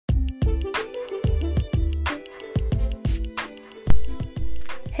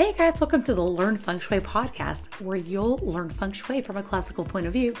Hey guys, welcome to the Learn Feng Shui podcast, where you'll learn Feng Shui from a classical point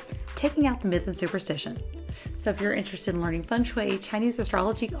of view, taking out the myth and superstition. So if you're interested in learning Feng Shui, Chinese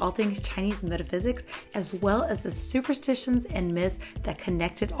astrology, all things Chinese metaphysics, as well as the superstitions and myths that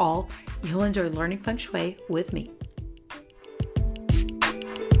connect it all, you'll enjoy learning Feng Shui with me.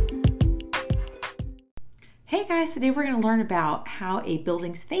 Hey guys, today we're going to learn about how a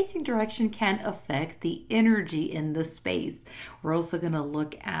building's facing direction can affect the energy in the space. We're also going to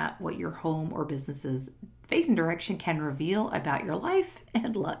look at what your home or business's facing direction can reveal about your life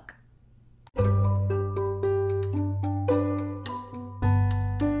and luck.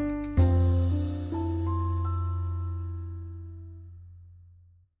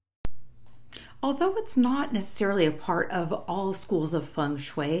 Although it's not necessarily a part of all schools of Feng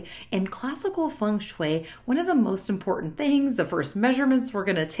Shui, in classical Feng Shui, one of the most important things, the first measurements we're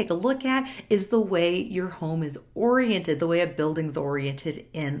going to take a look at, is the way your home is oriented, the way a building's oriented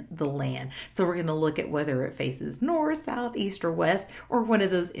in the land. So we're going to look at whether it faces north, south, east, or west, or one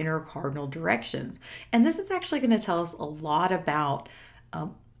of those inner cardinal directions. And this is actually going to tell us a lot about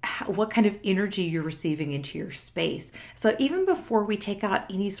what kind of energy you're receiving into your space. So even before we take out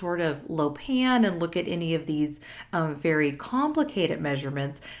any sort of low pan and look at any of these very complicated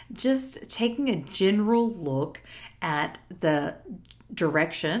measurements, just taking a general look at the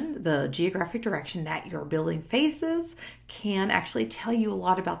direction, the geographic direction that your building faces can actually tell you a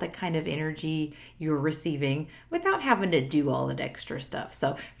lot about the kind of energy you're receiving without having to do all that extra stuff.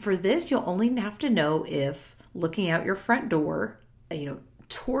 So for this, you'll only have to know if looking out your front door,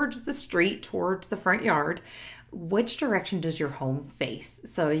 towards the street, towards the front yard, which direction does your home face?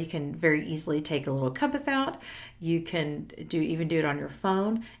 So you can very easily take a little compass out. You can even do it on your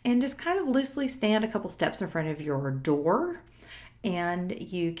phone and just kind of loosely stand a couple steps in front of your door, and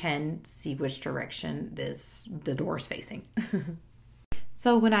you can see which direction the door is facing.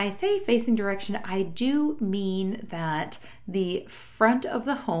 So when I say facing direction, I do mean that the front of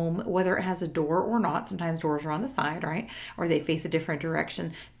the home, whether it has a door or not, sometimes doors are on the side, right? Or they face a different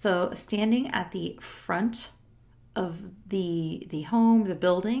direction. So standing at the front of the home, the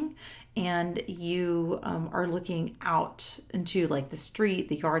building, and you are looking out into like the street,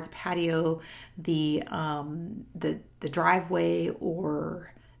 the yard, the patio, the driveway,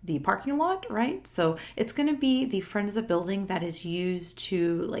 or the parking lot, right? So it's going to be the front of the building that is used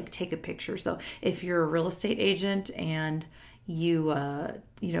to like take a picture. So if you're a real estate agent and you are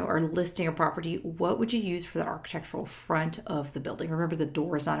listing a property, what would you use for the architectural front of the building? Remember, the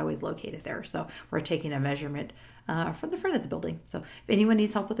door is not always located there. So we're taking a measurement from the front of the building. So if anyone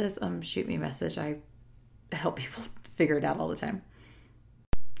needs help with this, shoot me a message. I help people figure it out all the time.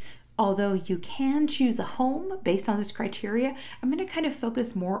 Although you can choose a home based on this criteria, I'm going to kind of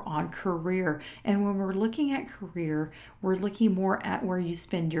focus more on career. And when we're looking at career, we're looking more at where you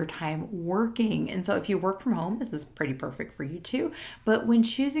spend your time working. And so if you work from home, this is pretty perfect for you too. But when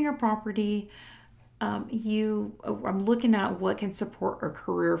choosing a property, I'm looking at what can support a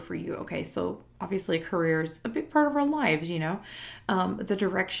career for you. Okay, so obviously career is a big part of our lives, the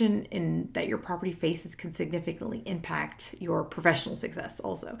direction that your property faces can significantly impact your professional success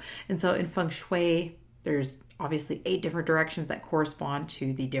also. And so in Feng Shui, there's obviously 8 different directions that correspond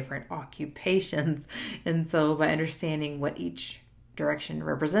to the different occupations. And so by understanding what each direction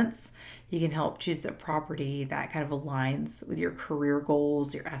represents, you can help choose a property that kind of aligns with your career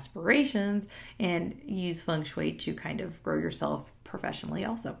goals, your aspirations, and use Feng Shui to kind of grow yourself professionally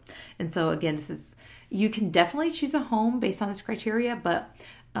also. And so again, you can definitely choose a home based on this criteria, but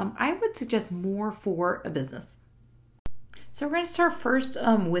I would suggest more for a business. So we're going to start first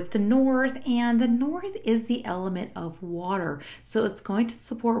with the north, and the north is the element of water. So it's going to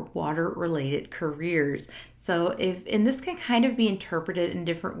support water-related careers. And this can kind of be interpreted in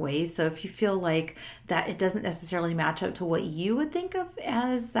different ways. So if you feel like that it doesn't necessarily match up to what you would think of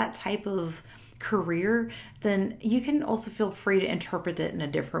as that type of career, then you can also feel free to interpret it in a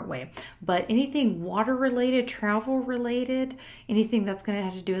different way. But anything water related, travel related, anything that's going to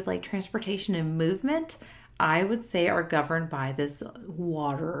have to do with like transportation and movement, I would say are governed by this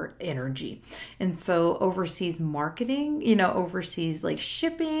water energy. And so overseas marketing, overseas like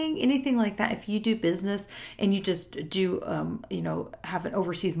shipping, anything like that. If you do business and you just do, have an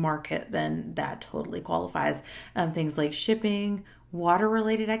overseas market, then that totally qualifies. Things like shipping, water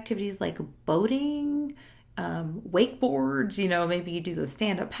related activities like boating, wakeboards, maybe you do those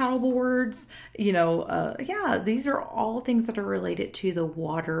stand-up paddle boards, these are all things that are related to the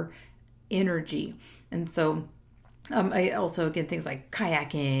water energy. And so I also, again, things like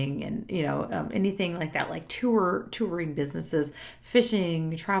kayaking and, anything like that, like touring businesses,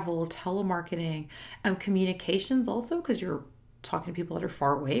 fishing, travel, telemarketing, communications also, because you're talking to people that are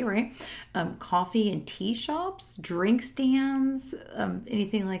far away, right? Coffee and tea shops, drink stands,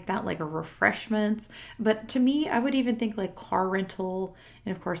 anything like that, like a refreshments. But to me, I would even think like car rental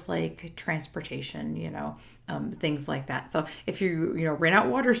and of course like transportation, things like that. So if you rent out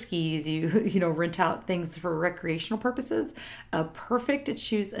water skis, you rent out things for recreational purposes, perfect to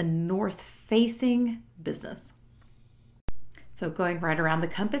choose a north facing business. So going right around the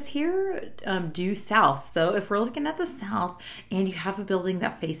compass here, due south. So if we're looking at the south and you have a building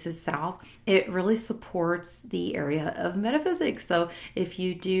that faces south, it really supports the area of metaphysics. So if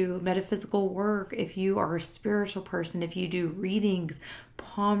you do metaphysical work, if you are a spiritual person, if you do readings,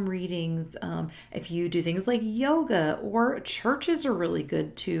 palm readings, if you do things like yoga, or churches are really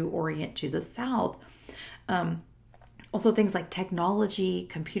good to orient to the south. Also things like technology,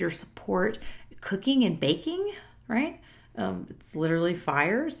 computer support, cooking and baking, right? It's literally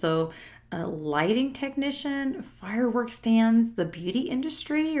fire. So a lighting technician, firework stands, the beauty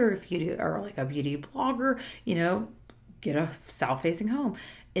industry, or if you are like a beauty blogger, get a south-facing home.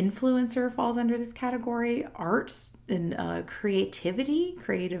 Influencer falls under this category. Arts and creativity,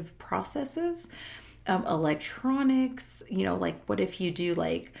 creative processes. Electronics, like what if you do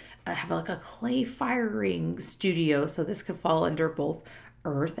like have like a clay firing studio? So this could fall under both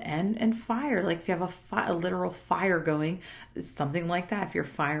earth and fire. Like if you have a literal fire going, something like that, if you're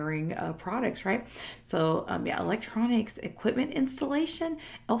firing products, right? So electronics, equipment installation,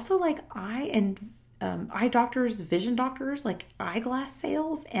 also like eye doctors, vision doctors, like eyeglass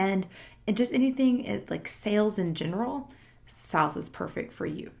sales, and just anything like sales in general. South is perfect for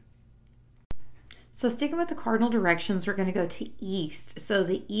you. So sticking with the cardinal directions, we're going to go to east. So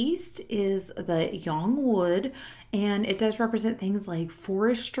the east is the yang wood, and it does represent things like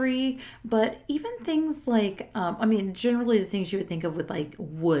forestry, but even things like, generally the things you would think of with like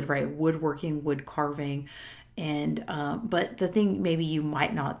wood, right? Woodworking, wood carving. And, but the thing maybe you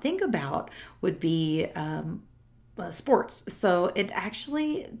might not think about would be, sports. So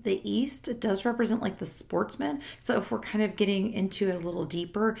the east does represent like the sportsman. So if we're kind of getting into it a little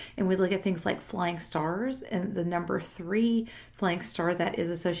deeper and we look at things like flying stars, and the number 3 flying star that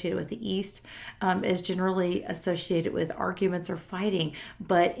is associated with the east is generally associated with arguments or fighting,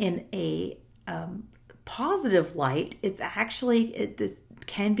 but in a positive light, this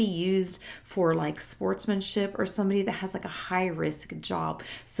can be used for like sportsmanship or somebody that has like a high risk job.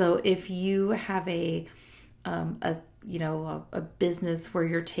 So if you have a business where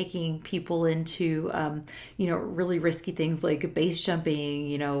you're taking people into, really risky things like base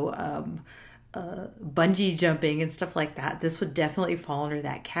jumping, bungee jumping and stuff like that, this would definitely fall under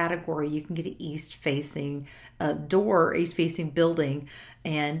that category. You can get an east facing door, east facing building,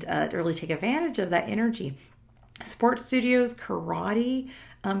 and really take advantage of that energy. Sports studios, karate,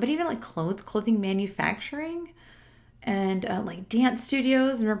 but even like clothing manufacturing, and like dance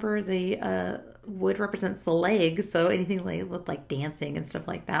studios. Remember the wood represents the legs, so anything like with like dancing and stuff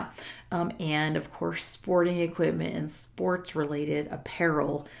like that, and of course sporting equipment and sports related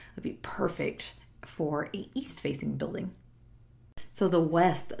apparel would be perfect for a east facing building. So the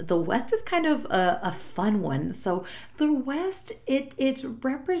west is kind of a fun one. So the west, it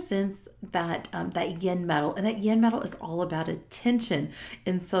represents that yin metal, and that yin metal is all about attention.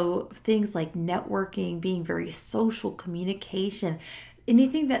 And so things like networking, being very social, communication,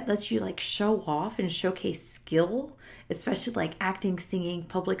 anything that lets you like show off and showcase skill, especially like acting, singing,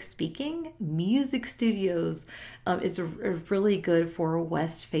 public speaking, music studios, is really good for a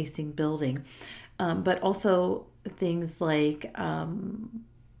west facing building. But also things like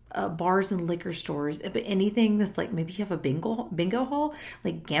bars and liquor stores, but anything that's like maybe you have a bingo hall,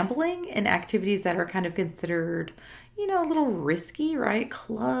 like gambling and activities that are kind of considered, a little risky, right?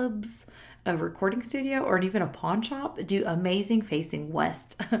 Clubs, a recording studio, or even a pawn shop do amazing facing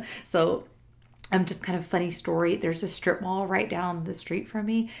west. So just kind of funny story. There's a strip mall right down the street from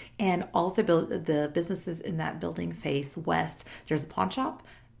me, and all of the businesses in that building face west. There's a pawn shop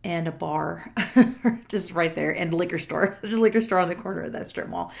and a bar just right there, and a liquor store. There's a liquor store on the corner of that strip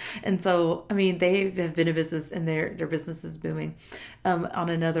mall. And so, they have been in business, and their business is booming. On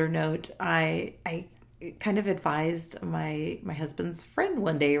another note, I kind of advised my husband's friend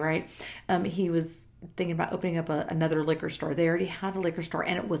one day, right? He was thinking about opening up another liquor store. They already had a liquor store,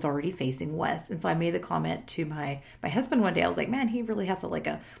 and it was already facing west. And so I made the comment to my husband one day. I was like, man, he really has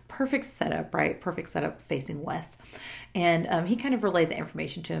a perfect setup, right? Perfect setup facing west. And he kind of relayed the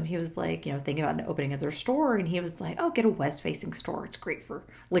information to him. He was like, thinking about opening another store, and he was like, oh, get a west facing store. It's great for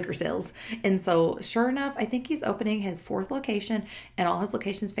liquor sales. And so sure enough, I think he's opening his 4th location, and all his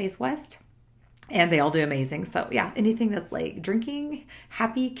locations face west. And they all do amazing. So yeah, anything that's like drinking,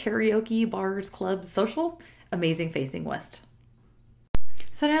 happy, karaoke, bars, clubs, social, amazing facing west.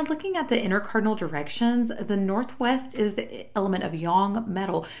 So now looking at the inner cardinal directions, the northwest is the element of yang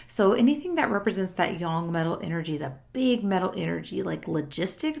metal. So anything that represents that yang metal energy, the big metal energy, like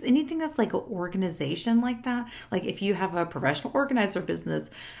logistics, anything that's like an organization like that. Like if you have a professional organizer business,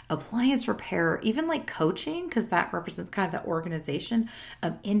 appliance repair, even like coaching, because that represents kind of that organization,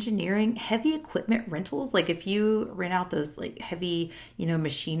 engineering, heavy equipment rentals. Like if you rent out those like heavy,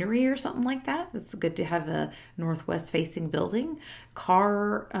 machinery or something like that, it's good to have a northwest facing building.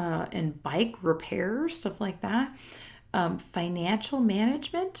 Car and bike repair, stuff like that. Financial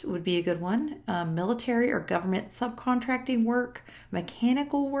management would be a good one. Military or government subcontracting work,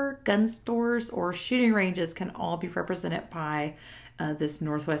 mechanical work, gun stores, or shooting ranges can all be represented by this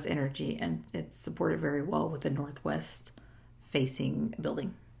northwest energy, and it's supported very well with the northwest facing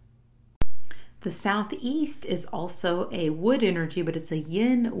building. The southeast is also a wood energy, but it's a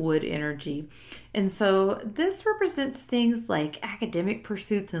yin wood energy. And so this represents things like academic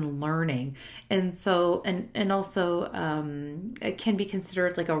pursuits and learning. And so, and also it can be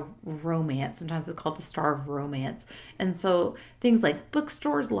considered like a romance. Sometimes it's called the star of romance. And so things like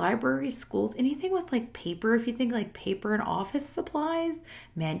bookstores, libraries, schools, anything with like paper, if you think like paper and office supplies,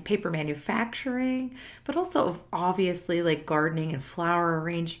 paper manufacturing, but also obviously like gardening and flower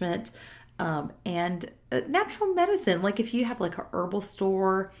arrangement. And natural medicine, like if you have like a herbal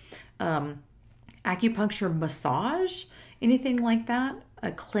store, acupuncture, massage, anything like that.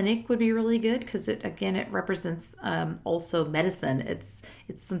 A clinic would be really good because it represents also medicine. It's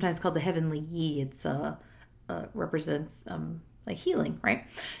sometimes called the heavenly yi. It's represents like healing, right?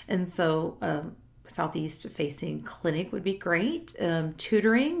 And so southeast facing clinic would be great.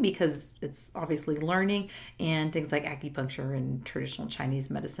 Tutoring, because it's obviously learning, and things like acupuncture and traditional Chinese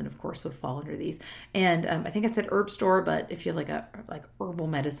medicine, of course, would fall under these. And I think I said herb store, but if you have like herbal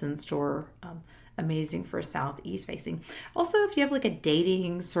medicine store, amazing for southeast facing. Also, if you have like a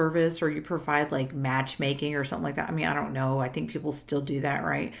dating service or you provide like matchmaking or something like that, I mean, I don't know. I think people still do that,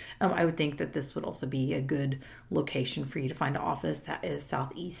 right? I would think that this would also be a good location for you to find an office that is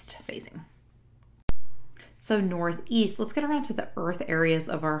southeast facing. So northeast, let's get around to the earth areas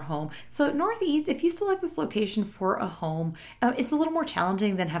of our home. So northeast, if you select this location for a home, it's a little more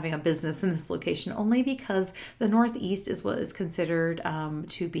challenging than having a business in this location, only because the northeast is what is considered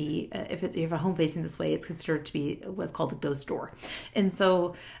to be, if you have a home facing this way, it's considered to be what's called a ghost door. And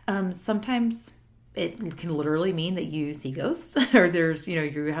so sometimes it can literally mean that you see ghosts or there's,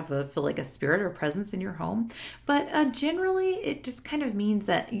 you feel like a spirit or presence in your home. But generally, it just kind of means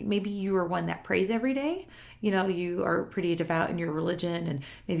that maybe you are one that prays every day. You are pretty devout in your religion, and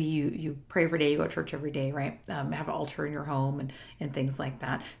maybe you pray every day, you go to church every day, right? Have an altar in your home and things like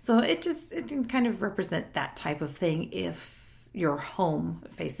that. So it can kind of represent that type of thing if your home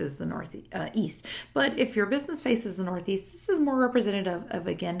faces the northeast. But if your business faces the northeast, this is more representative of,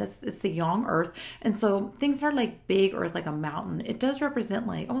 again, it's the yang earth. And so things are like big earth, like a mountain. It does represent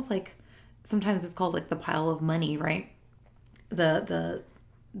like, almost like, sometimes it's called like the pile of money, right? The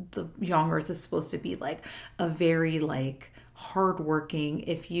yang earth is supposed to be like a very like hardworking,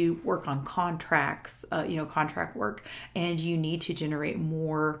 if you work on contracts, contract work, and you need to generate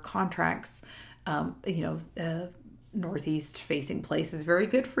more contracts, northeast facing place is very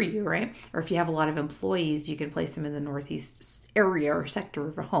good for you, right? Or if you have a lot of employees, you can place them in the northeast area or sector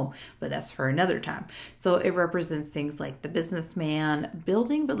of a home, but that's for another time. So it represents things like the businessman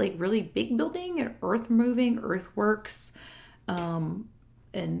building, but like really big building and earth moving, earthworks,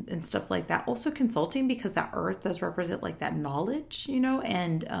 and stuff like that. Also consulting, because that earth does represent like that knowledge,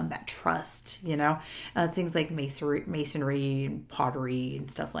 and that trust, things like masonry and pottery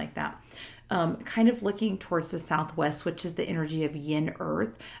and stuff like that. Kind of looking towards the southwest, which is the energy of yin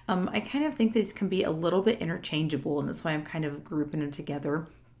earth. I kind of think these can be a little bit interchangeable, and that's why I'm kind of grouping them together.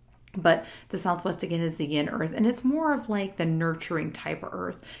 But the southwest, again, is the yin earth, and it's more of like the nurturing type of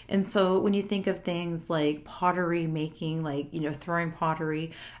earth. And so when you think of things like pottery making, like, throwing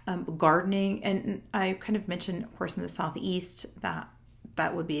pottery, gardening, and I kind of mentioned, of course, in the southeast, that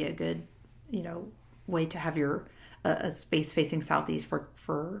would be a good, way to have your a space facing southeast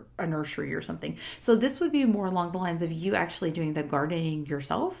for a nursery or something. So this would be more along the lines of you actually doing the gardening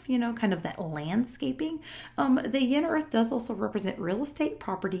yourself, kind of that landscaping. The yin earth does also represent real estate,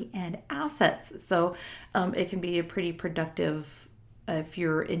 property, and assets. So it can be a pretty productive if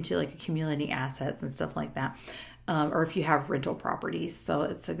you're into like accumulating assets and stuff like that, or if you have rental properties. So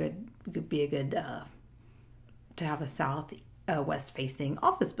it's could be a good to have a west facing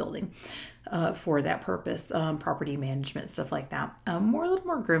office building for that purpose, property management, stuff like that. A little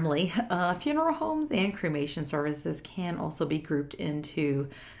more grimly, funeral homes and cremation services can also be grouped into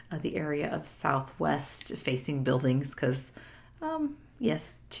the area of southwest facing buildings, because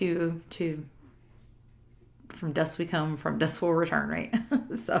yes, to from dust we come, from dust we'll return, right?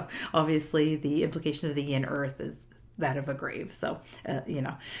 So obviously the implication of the yin earth is that of a grave. So,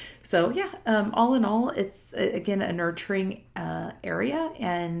 so yeah, all in all, it's again a nurturing area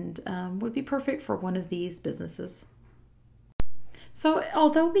and would be perfect for one of these businesses. So,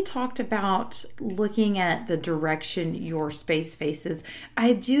 although we talked about looking at the direction your space faces,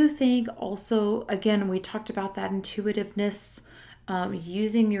 I do think also, again, we talked about that intuitiveness,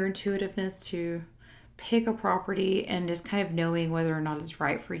 using your intuitiveness to pick a property and just kind of knowing whether or not it's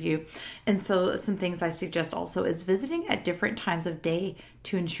right for you. And so, some things I suggest also is visiting at different times of day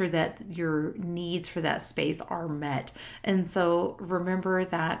to ensure that your needs for that space are met. And so, remember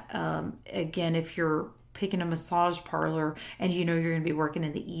that, again, if you're picking a massage parlor and you know you're going to be working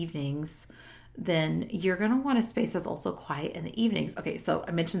in the evenings, then you're going to want a space that's also quiet in the evenings. Okay, so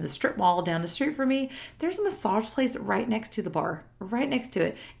I mentioned the strip mall down the street from me. There's a massage place right next to the bar, right next to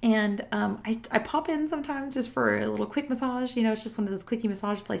it. And I pop in sometimes just for a little quick massage. It's just one of those quickie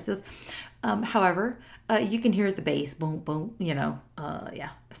massage places. However, you can hear the bass, boom, boom, yeah.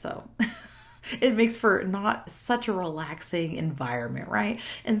 So it makes for not such a relaxing environment, right?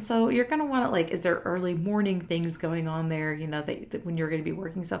 And so you're going to want to, like, is there early morning things going on there, that when you're going to be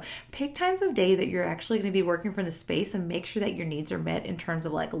working? So pick times of day that you're actually going to be working from the space and make sure that your needs are met in terms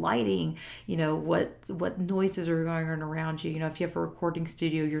of like lighting, what noises are going on around you. If you have a recording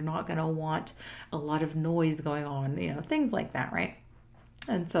studio, you're not going to want a lot of noise going on, things like that, right?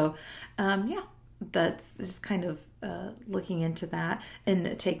 And so, yeah, that's just kind of looking into that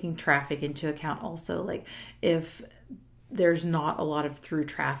and taking traffic into account also. Like if there's not a lot of through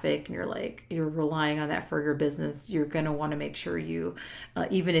traffic and you're relying on that for your business, you're going to want to make sure you,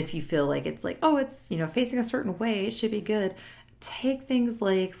 even if you feel like it's like, oh, it's, facing a certain way, it should be good. Take things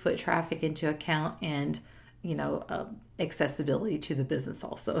like foot traffic into account and accessibility to the business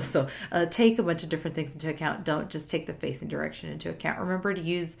also. So take a bunch of different things into account. Don't just take the facing direction into account. Remember to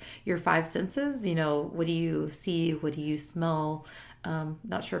use your five senses. What do you see? What do you smell?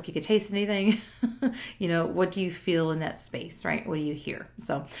 Not sure if you could taste anything. What do you feel in that space, right? What do you hear?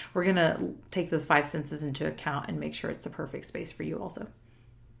 So we're going to take those five senses into account and make sure it's the perfect space for you also.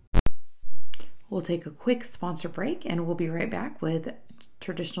 We'll take a quick sponsor break and we'll be right back with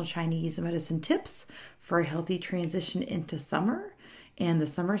traditional Chinese medicine tips for a healthy transition into summer and the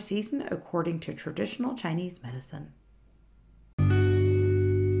summer season according to traditional Chinese medicine.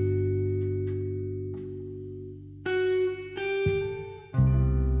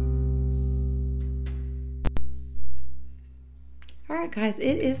 All right, guys,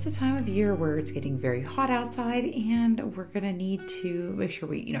 it is the time of year where it's getting very hot outside and we're going to need to make sure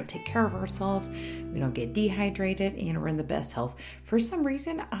we, take care of ourselves. We don't get dehydrated and we're in the best health. For some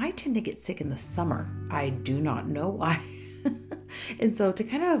reason, I tend to get sick in the summer. I do not know why. And so to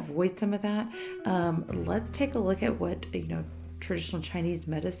kind of avoid some of that, let's take a look at what, traditional Chinese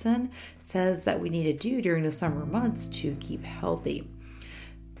medicine says that we need to do during the summer months to keep healthy.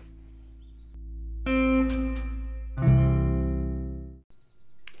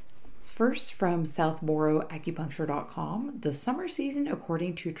 First, from southboroughacupuncture.com, the summer season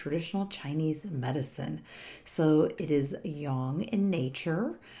according to traditional Chinese medicine. So it is yang in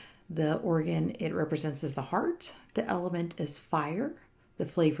nature. The organ it represents is the heart. The element is fire. The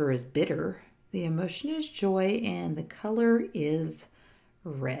flavor is bitter. The emotion is joy. And the color is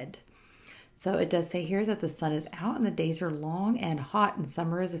red. So it does say here that the sun is out and the days are long and hot and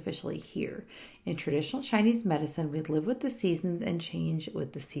summer is officially here. In traditional Chinese medicine, we live with the seasons and change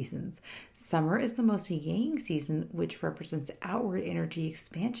with the seasons. Summer is the most yang season, which represents outward energy,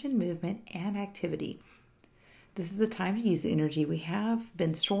 expansion, movement, and activity. This is the time to use the energy we have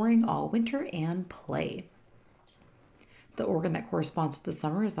been storing all winter and play. The organ that corresponds with the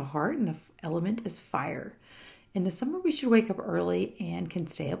summer is the heart and the element is fire. In the summer, we should wake up early and can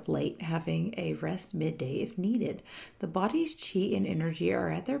stay up late, having a rest midday if needed. The body's chi and energy are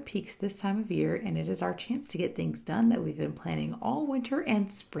at their peaks this time of year, and it is our chance to get things done that we've been planning all winter and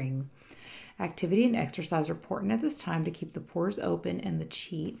spring. Activity and exercise are important at this time to keep the pores open and the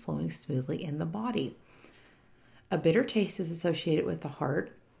chi flowing smoothly in the body. A bitter taste is associated with the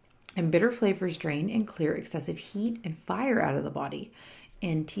heart, and bitter flavors drain and clear excessive heat and fire out of the body.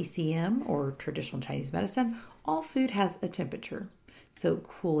 In TCM, or traditional Chinese medicine, all food has a temperature. So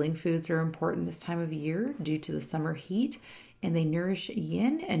cooling foods are important this time of year due to the summer heat, and they nourish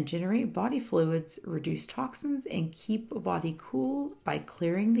yin and generate body fluids, reduce toxins, and keep a body cool by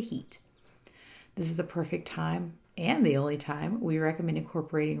clearing the heat. This is the perfect time and the only time we recommend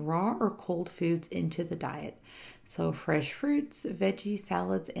incorporating raw or cold foods into the diet. So fresh fruits, veggies,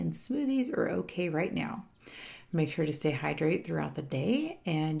 salads, and smoothies are okay right now. Make sure to stay hydrated throughout the day,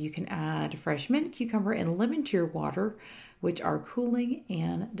 and you can add fresh mint, cucumber, and lemon to your water, which are cooling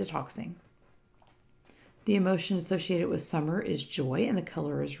and detoxing. The emotion associated with summer is joy, and the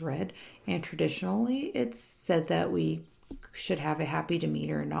color is red. And traditionally, it's said that we should have a happy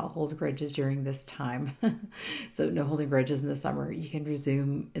demeanor and not hold grudges during this time. So no holding grudges in the summer. You can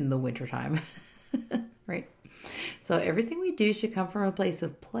resume in the wintertime, right? So everything we do should come from a place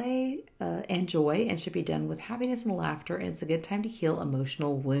of play and joy, and should be done with happiness and laughter. And it's a good time to heal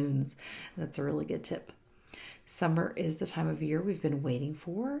emotional wounds. That's a really good tip. Summer is the time of year we've been waiting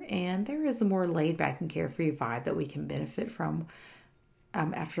for, and there is a more laid back and carefree vibe that we can benefit from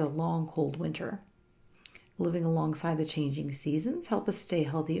after a long, cold winter. Living alongside the changing seasons help us stay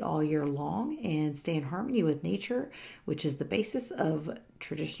healthy all year long and stay in harmony with nature, which is the basis of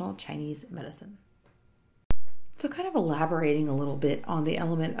traditional Chinese medicine. So kind of elaborating a little bit on the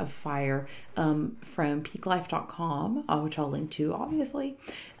element of fire from peaklife.com, which I'll link to obviously.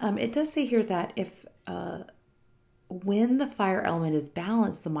 It does say here that if when the fire element is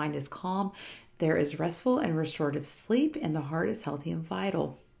balanced, the mind is calm, there is restful and restorative sleep, and the heart is healthy and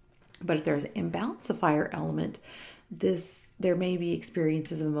vital. But if there's an imbalance of fire element, there may be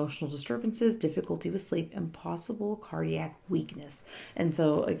experiences of emotional disturbances, difficulty with sleep, and possible cardiac weakness. And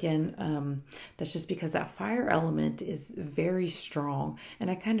so again, that's just because that fire element is very strong. And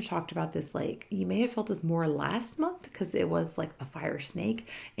I kind of talked about this, like you may have felt this more last month because it was like a fire snake,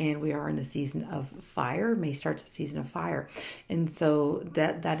 and we are in the season of fire. May starts the season of fire. And so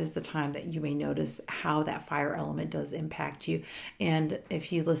that is the time that you may notice how that fire element does impact you. And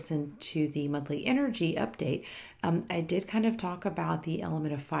if you listen to the monthly energy update, I did kind of talk about the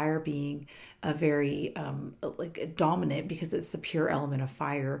element of fire being a very dominant, because it's the pure element of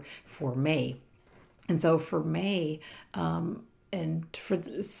fire for May. And so for May, and for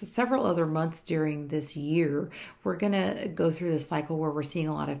several other months during this year, we're going to go through this cycle where we're seeing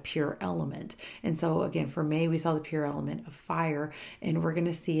a lot of pure element. And so again, for May, we saw the pure element of fire, and we're going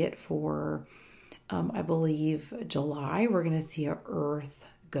to see it for, I believe, July. We're going to see a earth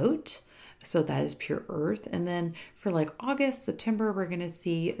goat. So that is pure earth. And then for like August, September, we're going to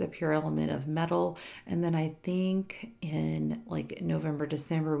see the pure element of metal. And then I think in like November,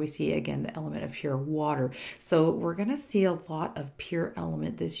 December, we see again the element of pure water. So we're going to see a lot of pure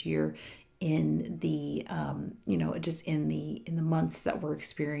element this year in the, just in the months that we're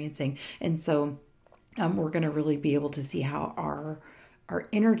experiencing. And so we're going to really be able to see how our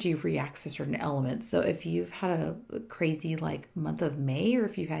energy reacts to certain elements. So if you've had a crazy like month of May, or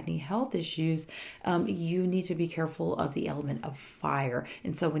if you've had any health issues, you need to be careful of the element of fire.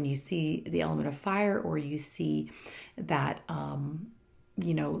 And so when you see the element of fire, or you see that,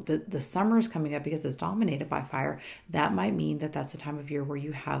 the summer is coming up because it's dominated by fire, that might mean that that's the time of year where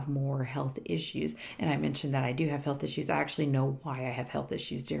you have more health issues. And I mentioned that I do have health issues. I actually know why I have health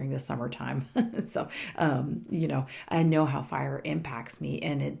issues during the summertime. So, I know how fire impacts me,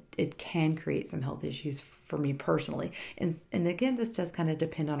 and it can create some health issues for me personally. And again, this does kind of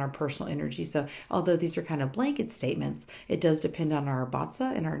depend on our personal energy. So although these are kind of blanket statements, it does depend on our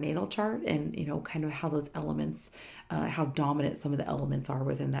Batsa and our natal chart, and, kind of how those elements, how dominant some of the elements are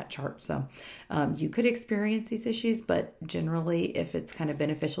within that chart. So you could experience these issues, but generally, if it's kind of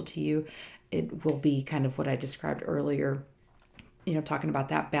beneficial to you, it will be kind of what I described earlier, talking about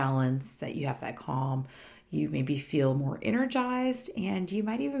that balance, that you have that calm. You maybe feel more energized, and you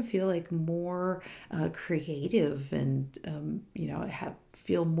might even feel like more creative, and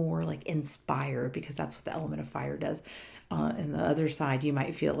feel more like inspired, because that's what the element of fire does. And the other side, you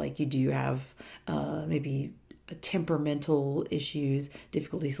might feel like you do have maybe temperamental issues,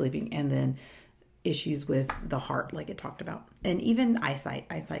 difficulty sleeping, and then issues with the heart, like it talked about, and even eyesight.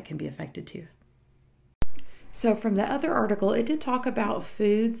 Eyesight can be affected too. So from the other article, it did talk about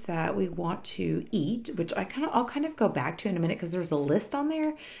foods that we want to eat, which I'll kind of go back to in a minute, because there's a list on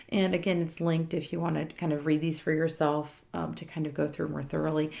there. And again, it's linked if you want to kind of read these for yourself, to kind of go through more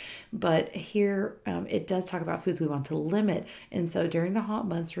thoroughly. But here it does talk about foods we want to limit. And so during the hot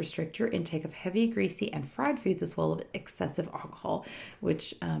months, restrict your intake of heavy, greasy, and fried foods, as well as excessive alcohol,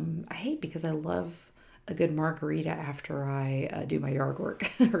 which I hate, because I love a good margarita after I do my yard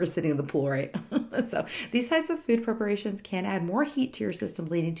work or sitting in the pool, right? So these types of food preparations can add more heat to your system,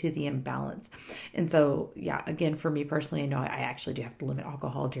 leading to the imbalance. And so, yeah, again, for me personally, I know I actually do have to limit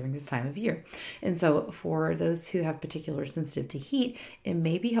alcohol during this time of year. And so for those who have particular sensitive to heat, it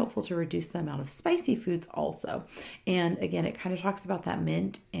may be helpful to reduce the amount of spicy foods also. And again, it kind of talks about that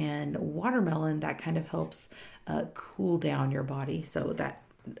mint and watermelon that kind of helps cool down your body. So that,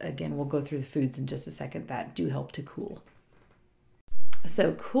 again, we'll go through the foods in just a second that do help to cool.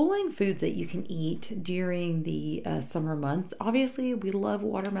 So, cooling foods that you can eat during the summer months. Obviously, we love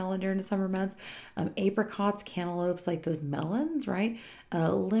watermelon during the summer months. Apricots, cantaloupes, like those melons, right?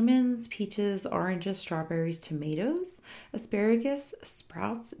 Lemons, peaches, oranges, strawberries, tomatoes, asparagus,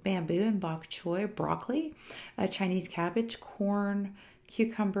 sprouts, bamboo and bok choy, broccoli, Chinese cabbage, corn,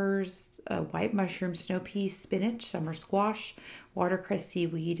 cucumbers, white mushroom, snow peas, spinach, summer squash, watercress,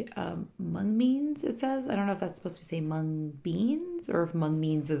 seaweed, mung beans, it says. I don't know if that's supposed to say mung beans or if mung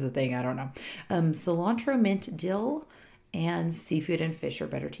beans is a thing. I don't know. Cilantro, mint, dill, and seafood and fish are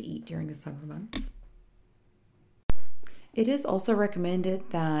better to eat during the summer months. It is also recommended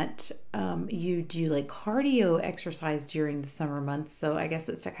that you do like cardio exercise during the summer months. So I guess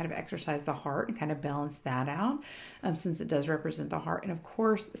it's to kind of exercise the heart and kind of balance that out since it does represent the heart. And of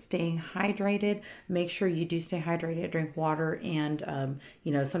course, staying hydrated. Make sure you do stay hydrated, drink water and,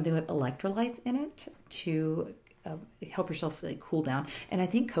 something with electrolytes in it to help yourself like cool down. And I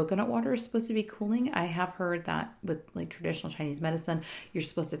think coconut water is supposed to be cooling. I have heard that with like traditional Chinese medicine, you're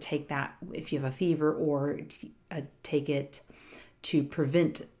supposed to take that if you have a fever or take it to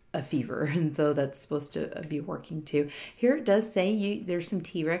prevent a fever. And so that's supposed to be working too. Here it does say there's some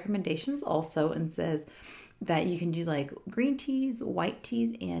tea recommendations also, and says that you can do like green teas, white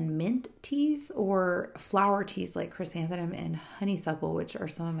teas, and mint teas, or flower teas like chrysanthemum and honeysuckle, which are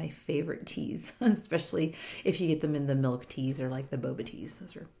some of my favorite teas, especially if you get them in the milk teas or like the boba teas.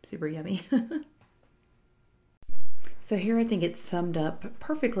 Those are super yummy. So here I think it's summed up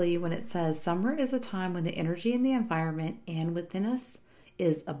perfectly when it says, summer is a time when the energy in the environment and within us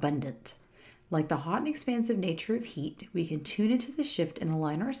is abundant. Like the hot and expansive nature of heat, we can tune into the shift and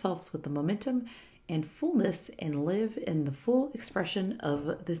align ourselves with the momentum and fullness and live in the full expression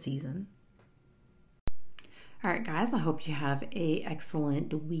of the season. All right, guys, I hope you have an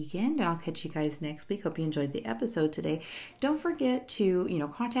excellent weekend, and I'll catch you guys next week. Hope you enjoyed the episode today. Don't forget to,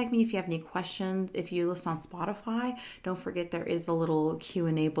 contact me if you have any questions. If you listen on Spotify, don't forget there is a little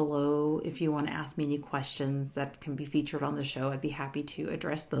Q&A below. If you want to ask me any questions that can be featured on the show, I'd be happy to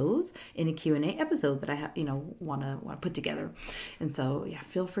address those in a Q&A episode that I have, want to put together. And so, yeah,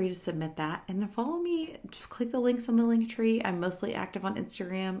 feel free to submit that, and then follow me. Just click the links on the link tree. I'm mostly active on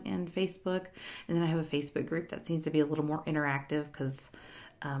Instagram and Facebook, and then I have a Facebook group that seems to be a little more interactive because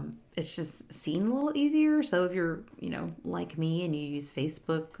it's just seen a little easier. So if you're, like me and you use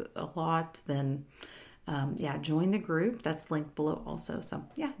Facebook a lot, then join the group. That's linked below also. So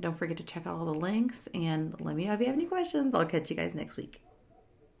yeah, don't forget to check out all the links and let me know if you have any questions. I'll catch you guys next week.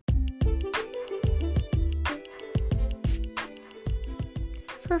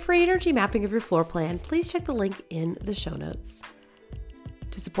 For a free energy mapping of your floor plan, please check the link in the show notes.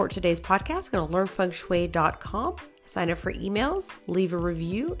 To support today's podcast, go to learnfengshui.com, sign up for emails, leave a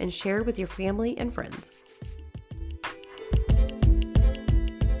review, and share with your family and friends.